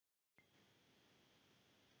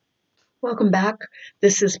Welcome back.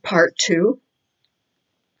 This is part 2.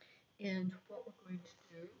 And what we're going to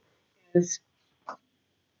do is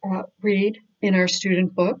read in our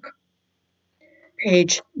student book,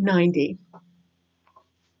 page 90.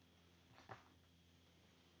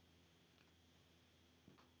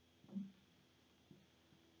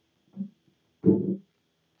 We're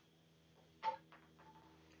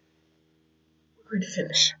going to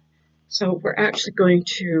finish. So we're actually going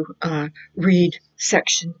to read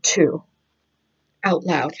section 2 out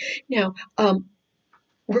loud. Now,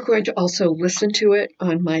 we're going to also listen to it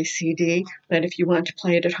on my CD, but if you want to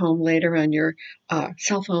play it at home later on your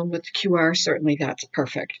cell phone with the QR, certainly that's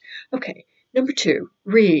perfect. Okay, number 2,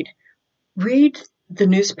 read. Read the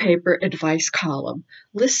newspaper advice column.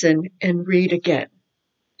 Listen and read again.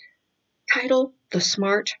 Title: The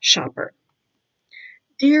Smart Shopper.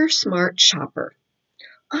 Dear Smart Shopper,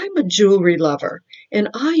 I'm a jewelry lover and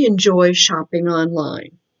I enjoy shopping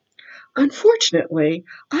online. Unfortunately,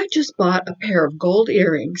 I just bought a pair of gold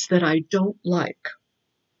earrings that I don't like.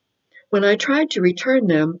 When I tried to return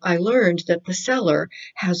them, I learned that the seller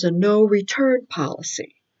has a no-return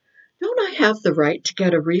policy. Don't I have the right to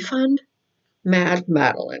get a refund? Mad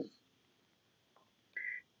Madeline.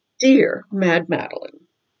 Dear Mad Madeline,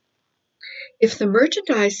 if the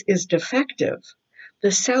merchandise is defective,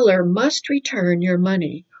 the seller must return your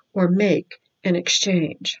money or make an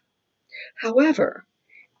exchange. However,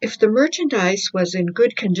 if the merchandise was in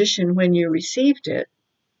good condition when you received it,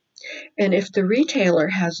 and if the retailer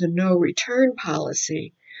has a no-return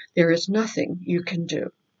policy, there is nothing you can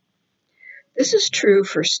do. This is true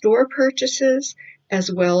for store purchases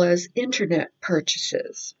as well as internet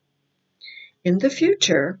purchases. In the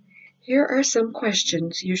future, here are some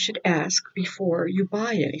questions you should ask before you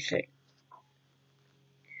buy anything.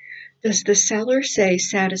 Does the seller say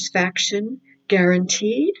satisfaction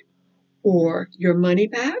guaranteed or your money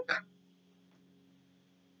back?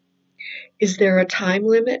 Is there a time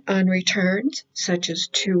limit on returns, such as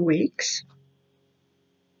 2 weeks?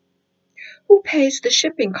 Who pays the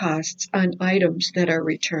shipping costs on items that are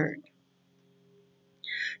returned?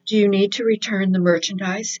 Do you need to return the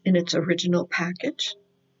merchandise in its original package?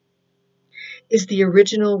 Is the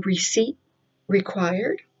original receipt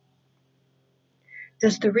required?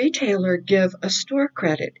 Does the retailer give a store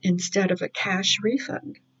credit instead of a cash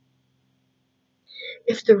refund?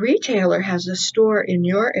 If the retailer has a store in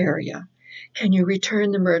your area, can you return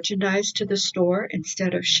the merchandise to the store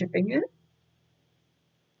instead of shipping it?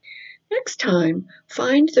 Next time,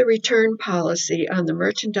 find the return policy on the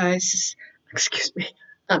merchant's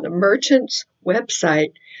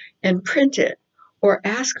website and print it, or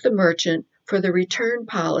ask the merchant for the return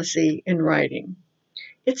policy in writing.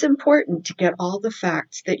 It's important to get all the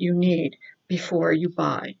facts that you need before you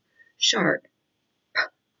buy.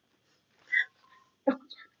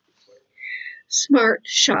 Smart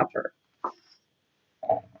Shopper.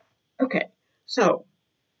 Okay, so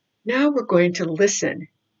now we're going to listen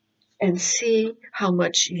and see how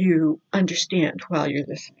much you understand while you're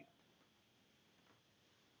listening.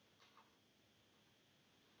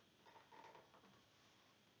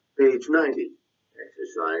 Page 90,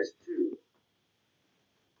 Exercise 2.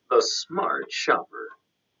 The Smart Shopper.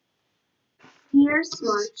 Dear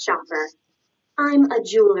Smart Shopper, I'm a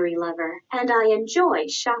jewelry lover and I enjoy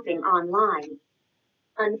shopping online.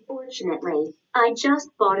 Unfortunately, I just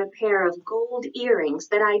bought a pair of gold earrings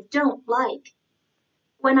that I don't like.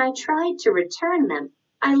 When I tried to return them,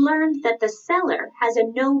 I learned that the seller has a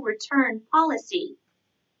no-return policy.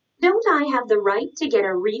 Don't I have the right to get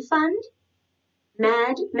a refund?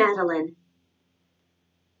 Mad Madeline.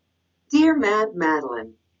 Dear Mad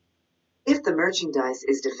Madeline, if the merchandise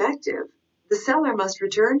is defective, the seller must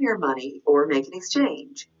return your money or make an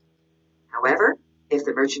exchange. However, if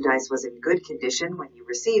the merchandise was in good condition when you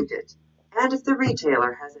received it, and if the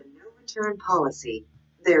retailer has a no-return policy,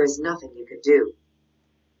 there is nothing you can do.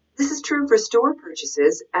 This is true for store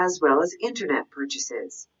purchases as well as internet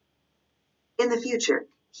purchases. In the future,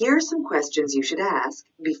 here are some questions you should ask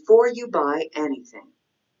before you buy anything.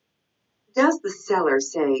 Does the seller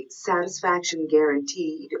say satisfaction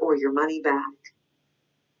guaranteed or your money back?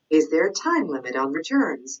 Is there a time limit on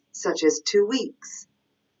returns, such as 2 weeks?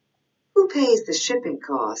 Who pays the shipping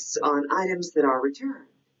costs on items that are returned?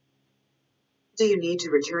 Do you need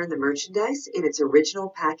to return the merchandise in its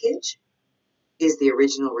original package? Is the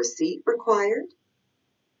original receipt required?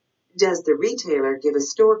 Does the retailer give a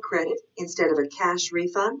store credit instead of a cash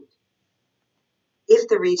refund? If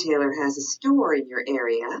the retailer has a store in your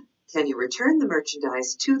area, can you return the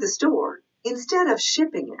merchandise to the store instead of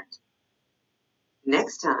shipping it?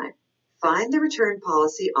 Next time, find the return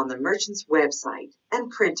policy on the merchant's website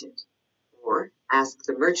and print it, or Ask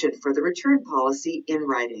the merchant for the return policy in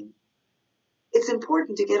writing. It's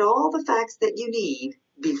important to get all the facts that you need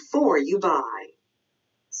before you buy.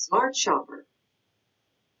 Smart shopper.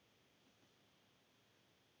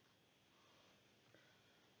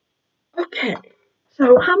 Okay,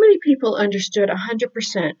 so how many people understood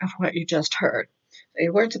 100% of what you just heard? So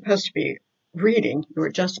you weren't supposed to be reading, you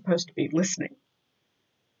were just supposed to be listening.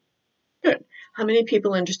 Good. How many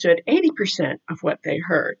people understood 80% of what they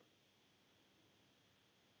heard?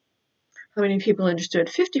 How many people understood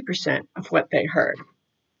 50% of what they heard?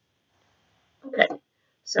 Okay,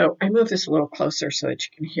 so I move this a little closer so that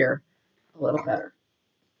you can hear a little better.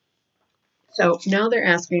 So now they're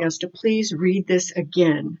asking us to please read this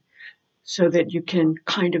again so that you can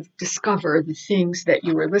kind of discover the things that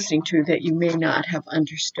you were listening to that you may not have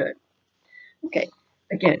understood. Okay,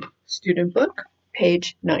 again, student book,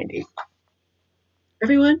 page 90.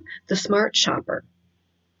 Everyone, the smart shopper.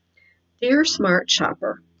 Dear smart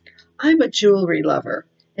shopper, I'm a jewelry lover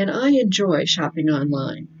and I enjoy shopping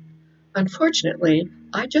online. Unfortunately,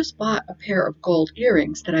 I just bought a pair of gold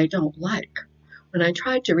earrings that I don't like. When I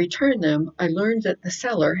tried to return them, I learned that the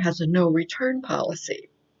seller has a no return policy.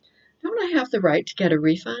 Don't I have the right to get a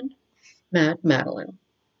refund? Mad Madeline.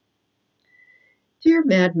 Dear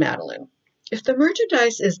Mad Madeline, if the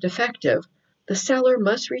merchandise is defective, the seller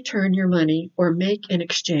must return your money or make an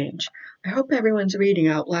exchange. I hope everyone's reading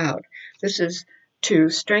out loud. This is to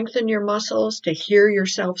strengthen your muscles, to hear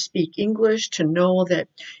yourself speak English, to know that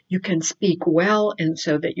you can speak well, and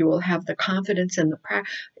so that you will have the confidence and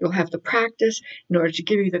you'll have the practice in order to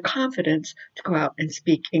give you the confidence to go out and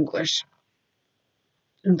speak English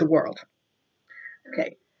in the world.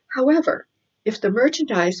 Okay. However, if the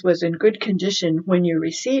merchandise was in good condition when you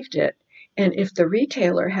received it, and if the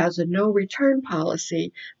retailer has a no return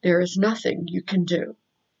policy, there is nothing you can do.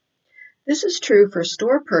 This is true for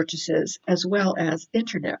store purchases as well as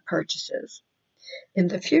internet purchases. In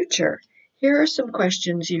the future, here are some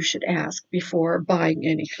questions you should ask before buying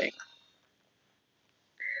anything.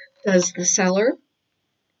 Does the seller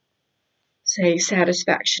say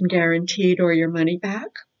satisfaction guaranteed or your money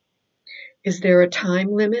back? Is there a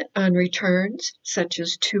time limit on returns, such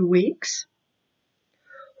as 2 weeks?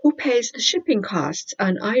 Who pays the shipping costs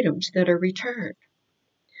on items that are returned?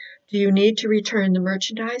 Do you need to return the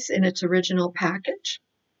merchandise in its original package?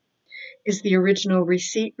 Is the original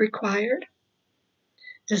receipt required?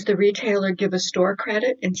 Does the retailer give a store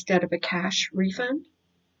credit instead of a cash refund?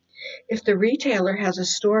 If the retailer has a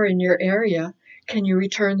store in your area, can you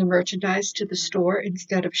return the merchandise to the store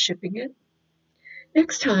instead of shipping it?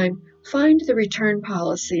 Next time, find the return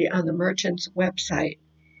policy on the merchant's website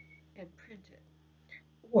and print it.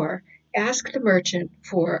 Or ask the merchant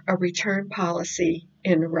for a return policy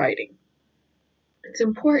in writing. It's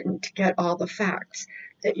important to get all the facts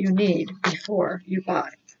that you need before you buy.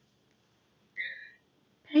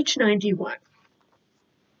 Page 91.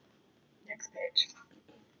 Next page.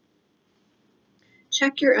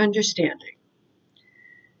 Check your understanding.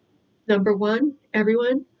 Number 1,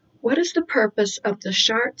 everyone, what is the purpose of the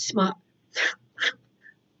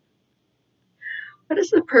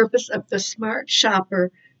Smart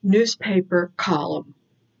Shopper newspaper column?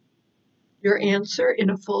 Your answer in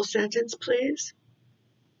a full sentence, please.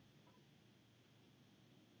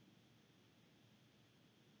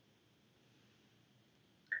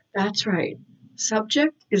 That's right.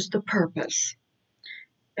 Subject is the purpose,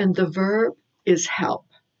 and the verb is help.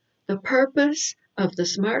 The purpose of the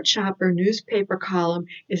Smart Shopper newspaper column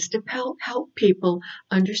is to help people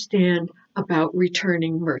understand about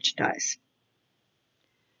returning merchandise.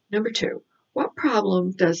 Number 2, what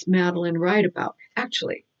problem does Madeline write about?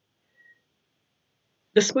 Actually,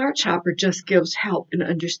 the Smart Shopper just gives help in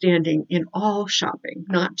understanding in all shopping,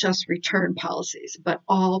 not just return policies, but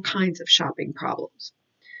all kinds of shopping problems.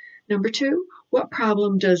 Number 2, what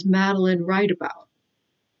problem does Madeline write about?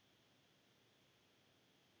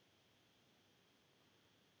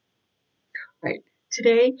 Right.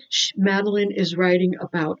 Today, Madeline is writing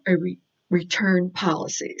about return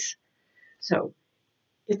policies. So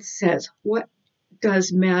it says, what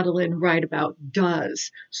does Madeline write about?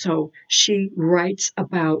 Does. So she writes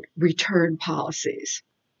about return policies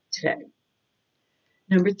today.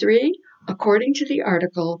 Number 3, according to the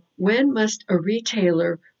article, when must a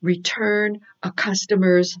retailer return a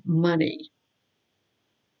customer's money?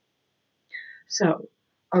 So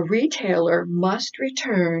a retailer must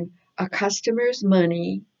return a customer's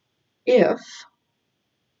money if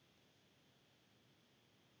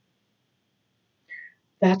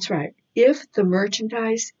that's right, if the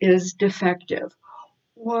merchandise is defective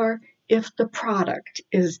or if the product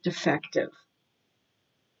is defective.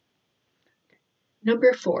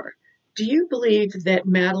 Number 4, Do you believe that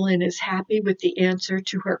Madeline is happy with the answer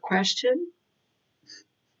to her question?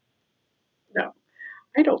 No,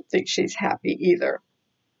 I don't think she's happy either.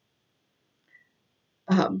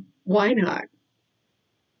 Why not?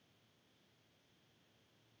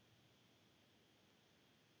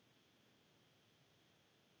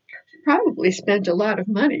 She probably spent a lot of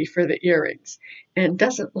money for the earrings and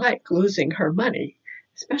doesn't like losing her money,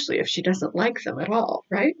 especially if she doesn't like them at all,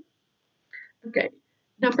 right? Okay,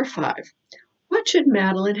 number 5. What should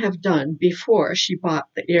Madeline have done before she bought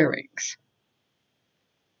the earrings?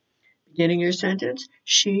 Beginning your sentence,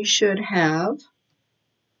 she should have.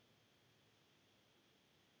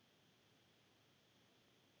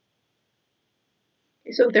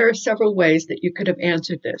 So there are several ways that you could have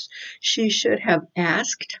answered this. She should have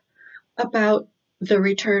asked about the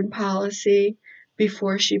return policy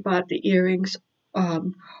before she bought the earrings,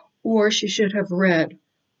 or she should have read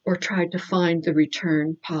or tried to find the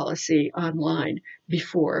return policy online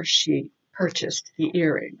before she purchased the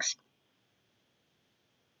earrings.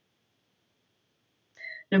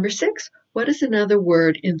 Number 6, what is another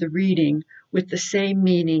word in the reading with the same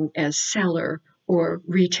meaning as seller or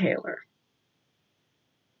retailer?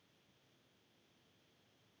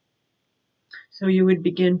 So you would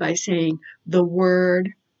begin by saying the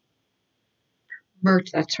word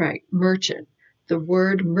that's right, merchant. The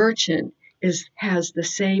word merchant has the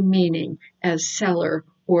same meaning as seller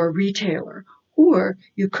or retailer. Or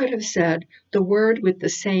you could have said the word with the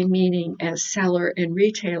same meaning as seller and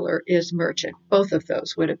retailer is merchant. Both of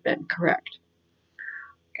those would have been correct.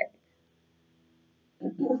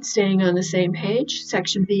 Okay. Staying on the same page,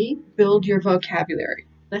 section B, build your vocabulary.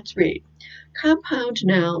 Let's read. Compound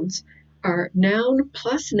nouns are noun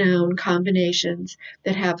plus noun combinations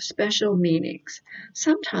that have special meanings.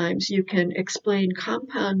 Sometimes you can explain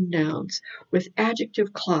compound nouns with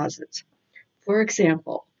adjective clauses. For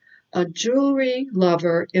example, a jewelry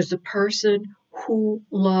lover is a person who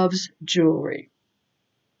loves jewelry.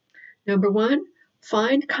 Number 1,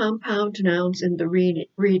 find compound nouns in the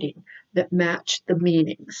reading that match the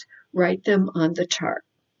meanings. Write them on the chart.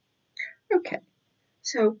 Okay,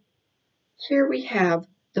 so here we have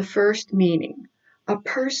the first meaning, a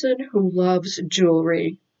person who loves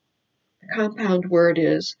jewelry. The compound word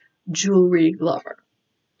is jewelry lover.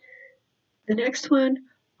 The next one,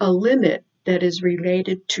 a limit that is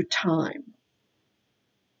related to time.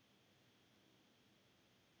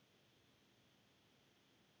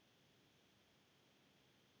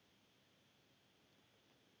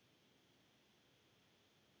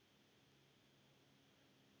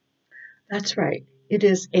 That's right, it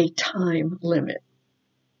is a time limit.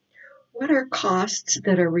 What are costs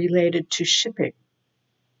that are related to shipping?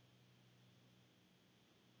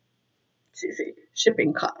 It's easy,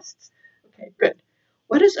 shipping costs. Okay, good.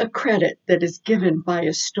 What is a credit that is given by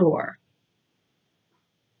a store?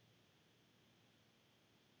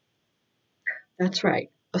 That's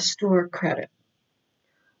right, a store credit.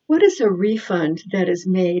 What is a refund that is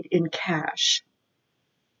made in cash?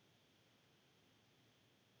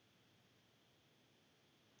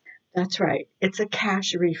 That's right, it's a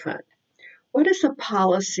cash refund. What is a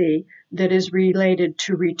policy that is related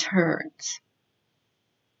to returns?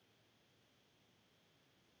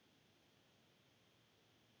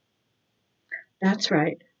 That's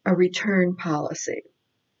right, a return policy.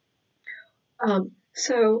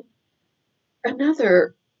 So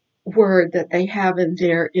another word that they have in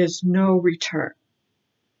there is no return.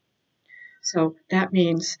 So that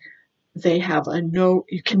means they have a no,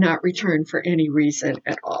 you cannot return for any reason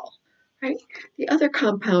at all, right? The other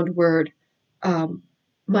compound word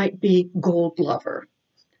might be gold lover,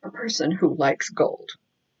 a person who likes gold.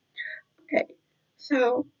 Okay,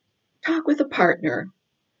 so talk with a partner,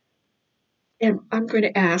 and I'm going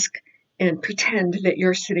to ask and pretend that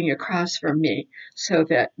you're sitting across from me so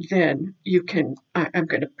that then you can, I'm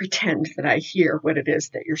going to pretend that I hear what it is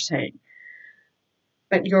that you're saying.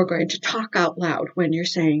 But you're going to talk out loud when you're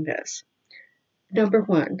saying this. Number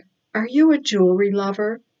 1, are you a jewelry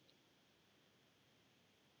lover?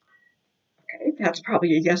 Okay, that's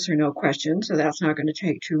probably a yes or no question, so that's not going to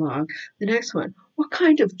take too long. The next one, what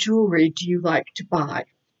kind of jewelry do you like to buy?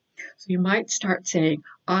 So you might start saying,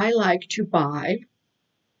 I like to buy.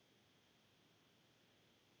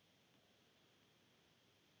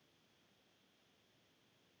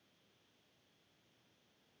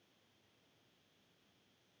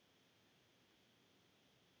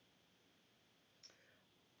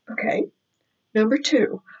 Okay. Number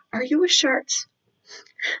 2, are you a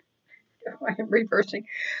I am reversing.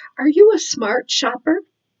 Are you a smart shopper?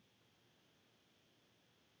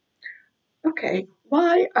 Okay,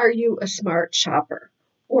 why are you a smart shopper?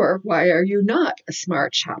 Or why are you not a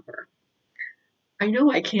smart shopper? I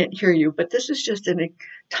know I can't hear you, but this is just a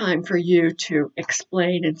time for you to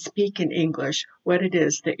explain and speak in English what it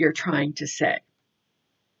is that you're trying to say.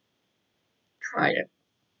 Try it.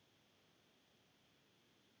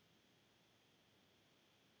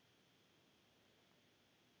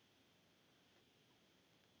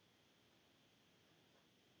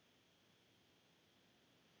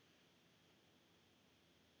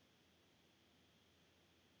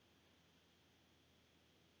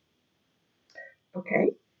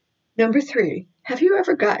 Okay. Number 3, have you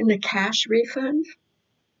ever gotten a cash refund?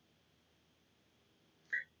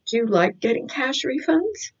 Do you like getting cash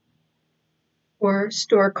refunds or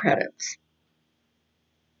store credits?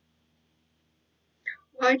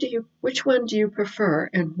 Which one do you prefer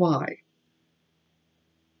and why?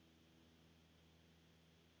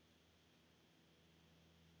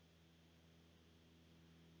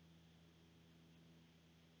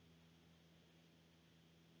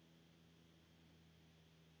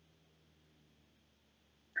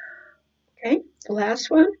 Okay, the last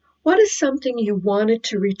one. What is something you wanted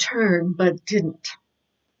to return but didn't?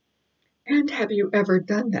 And have you ever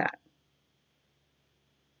done that?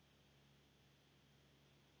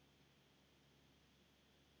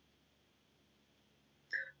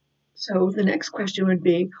 So the next question would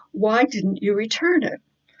be, why didn't you return it?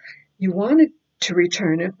 You wanted to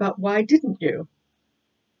return it, but why didn't you?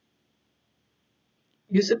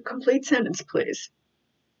 Use a complete sentence, please.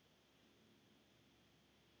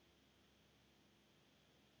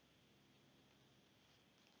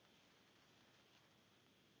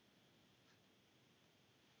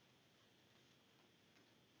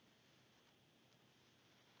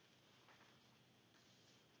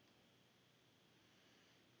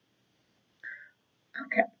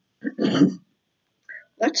 Okay.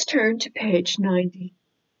 Let's turn to page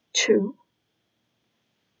 92.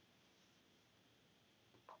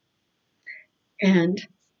 And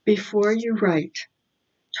before you write,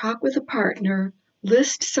 talk with a partner,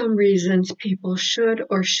 list some reasons people should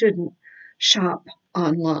or shouldn't shop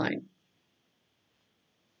online.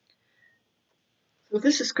 So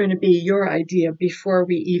this is going to be your idea before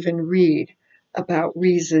we even read about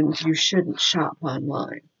reasons you shouldn't shop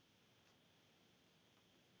online.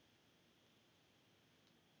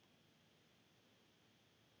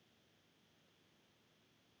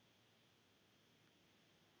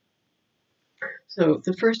 So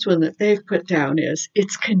the first one that they've put down is,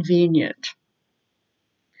 it's convenient.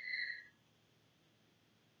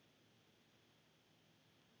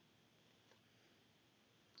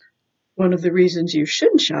 One of the reasons you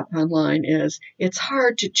shouldn't shop online is, it's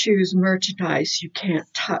hard to choose merchandise you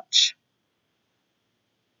can't touch.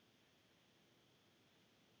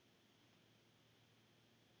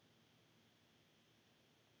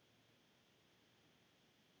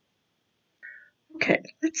 Okay,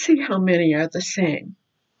 let's see how many are the same.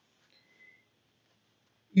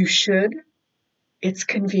 You should, it's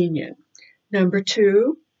convenient. Number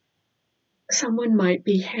 2, someone might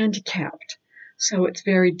be handicapped, so it's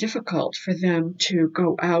very difficult for them to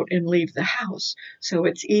go out and leave the house, so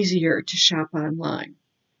it's easier to shop online.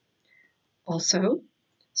 Also,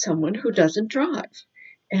 someone who doesn't drive,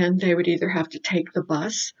 and they would either have to take the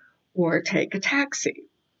bus or take a taxi.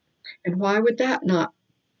 And why would that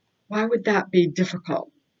be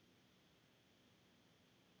difficult?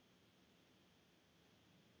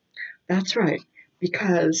 That's right,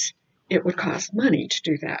 because it would cost money to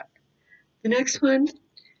do that. The next one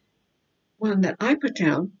that I put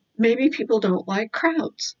down, maybe people don't like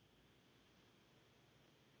crowds.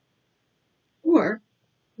 Or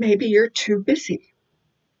maybe you're too busy.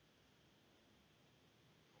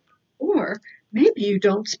 Or maybe you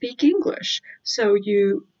don't speak English, so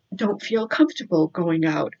you don't feel comfortable going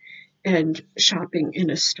out and shopping in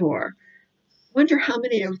a store. Wonder how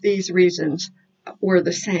many of these reasons were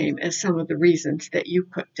the same as some of the reasons that you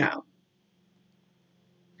put down.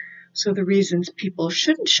 So the reasons people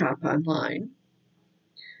shouldn't shop online: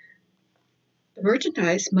 the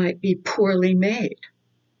merchandise might be poorly made,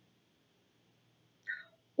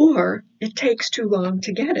 or it takes too long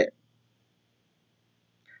to get it,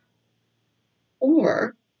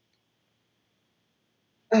 or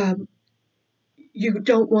you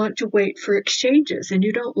don't want to wait for exchanges and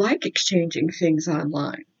you don't like exchanging things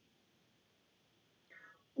online.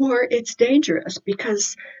 Or it's dangerous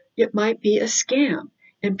because it might be a scam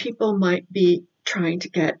and people might be trying to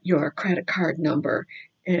get your credit card number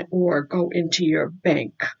or go into your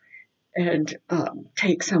bank and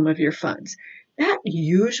take some of your funds. That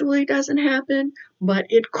usually doesn't happen, but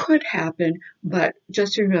it could happen. But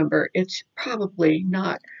just remember, it's probably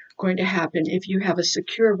not going to happen if you have a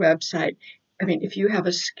secure website. I mean, if you have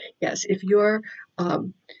if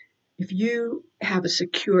if you have a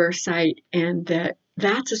secure site and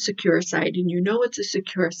that's a secure site and you know it's a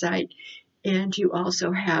secure site and you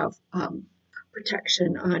also have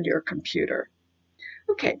protection on your computer.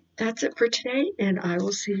 Okay, that's it for today, and I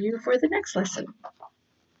will see you for the next lesson.